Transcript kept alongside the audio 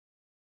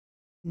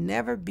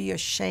Never be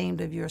ashamed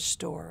of your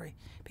story,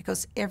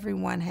 because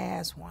everyone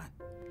has one.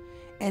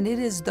 And it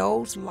is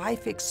those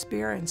life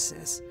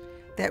experiences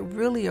that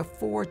really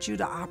afford you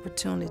the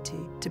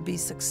opportunity to be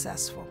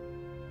successful.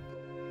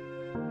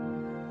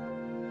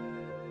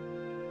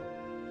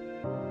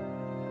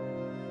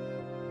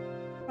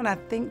 When I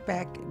think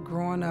back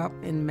growing up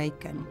in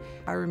Macon,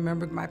 I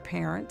remember my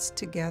parents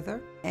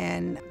together,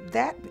 and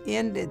that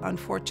ended,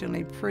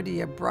 unfortunately,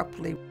 pretty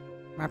abruptly.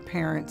 My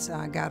parents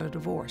got a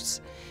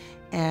divorce,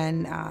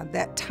 and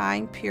that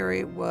time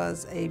period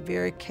was a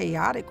very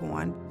chaotic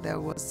one. There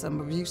was some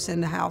abuse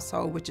in the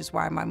household, which is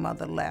why my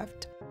mother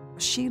left.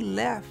 She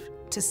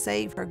left to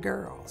save her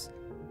girls.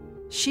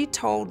 She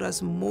told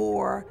us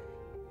more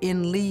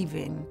in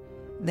leaving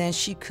than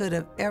she could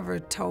have ever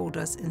told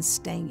us in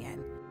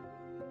staying.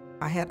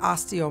 I had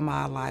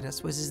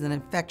osteomyelitis, which is an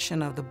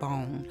infection of the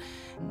bone.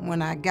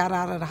 When I got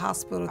out of the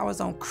hospital, I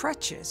was on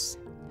crutches,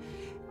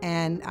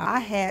 and I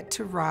had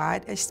to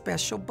ride a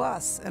special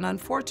bus. And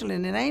unfortunately,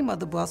 the name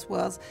of the bus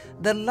was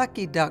the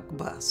Lucky Duck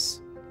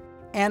bus.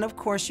 And of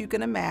course, you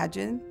can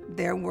imagine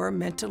there were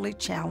mentally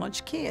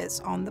challenged kids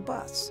on the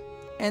bus.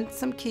 And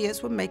some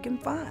kids were making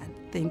fun,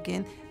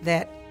 thinking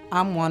that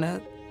I'm one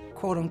of,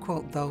 quote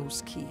unquote,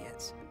 those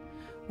kids.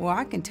 Well,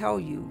 I can tell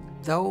you,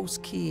 those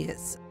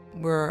kids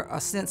were a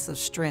sense of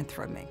strength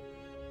for me,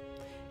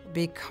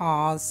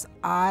 because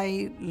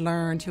I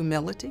learned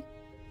humility.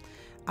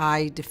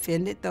 I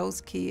defended those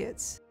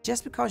kids.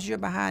 Just because you're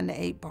behind the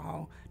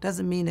 8-ball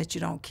doesn't mean that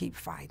you don't keep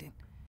fighting.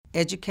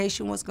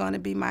 Education was going to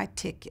be my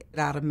ticket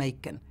out of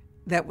Macon.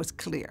 That was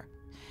clear.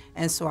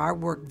 And so I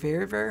worked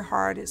very, very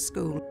hard at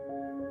school.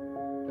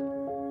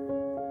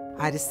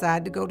 I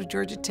decided to go to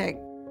Georgia Tech.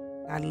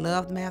 I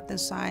loved math and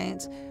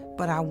science,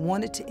 but I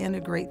wanted to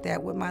integrate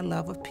that with my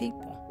love of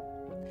people.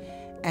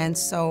 And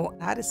so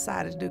I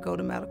decided to go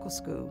to medical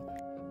school.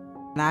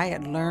 And I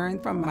had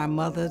learned from my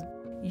mother,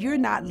 you're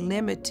not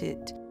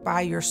limited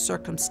by your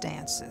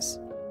circumstances.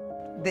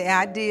 The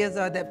ideas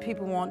are that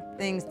people want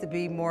things to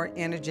be more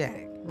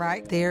energetic,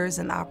 right? There's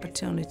an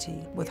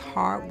opportunity with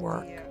hard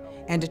work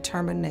and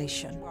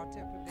determination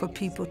for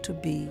people to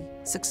be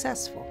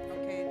successful.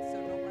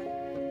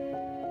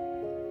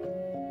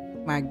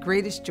 My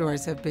greatest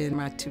joys have been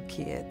my 2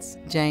 kids,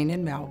 Jane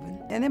and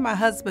Melvin, and then my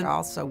husband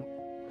also.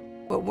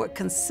 But what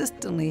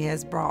consistently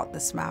has brought the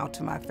smile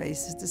to my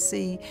face is to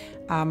see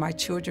my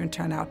children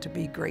turn out to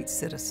be great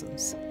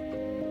citizens.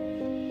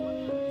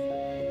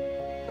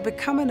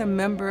 Becoming a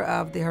member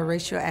of the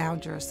Horatio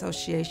Alger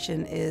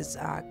Association is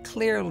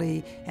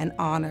clearly an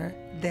honor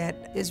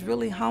that is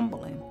really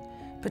humbling,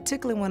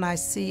 particularly when I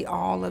see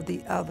all of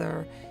the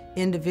other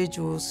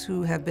individuals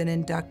who have been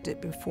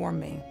inducted before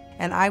me.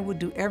 And I would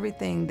do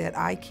everything that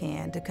I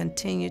can to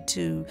continue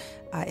to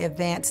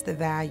advance the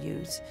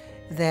values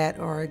that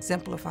are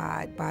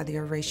exemplified by the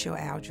Horatio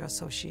Alger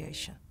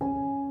Association.